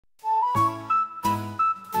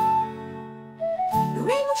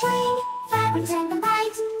every turn and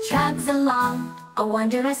bite, chugs along, a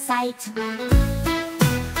wondrous sight.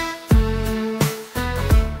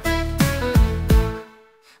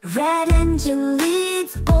 Red engine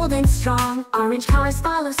leads, bold and strong, orange cars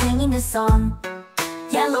follow singing a song.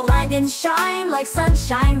 Yellow wagons shine like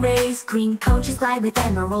sunshine rays, green coaches glide with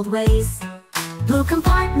emerald ways. Blue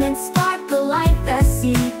compartments sparkle like the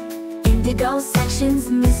sea, indigo sections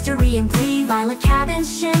mystery and glee. Violet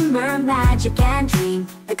cabins shimmer magic and dream,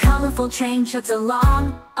 the colorful train chugs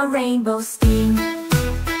along, a rainbow steam.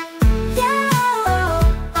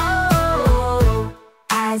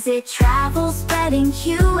 As it travels, spreading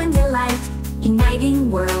hue and delight, uniting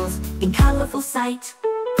worlds in colorful sight.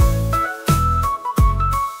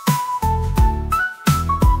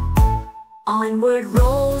 Onward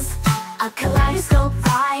rolls a kaleidoscope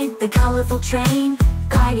ride, the colorful train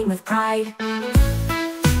gliding with pride.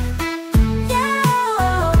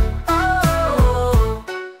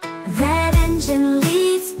 Red engine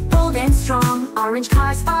leads, bold and strong, orange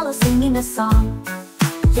cars follow singing a song.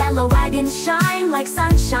 Yellow wagons shine like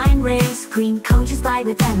sunshine rays, green coaches glide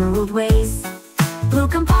with emerald ways. Blue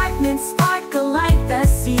compartments sparkle like the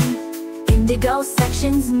sea, indigo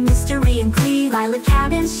sections mystery and glee. Violet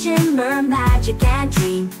cabins shimmer magic and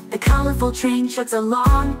dream, the colorful train chugs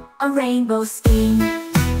along, a rainbow steam.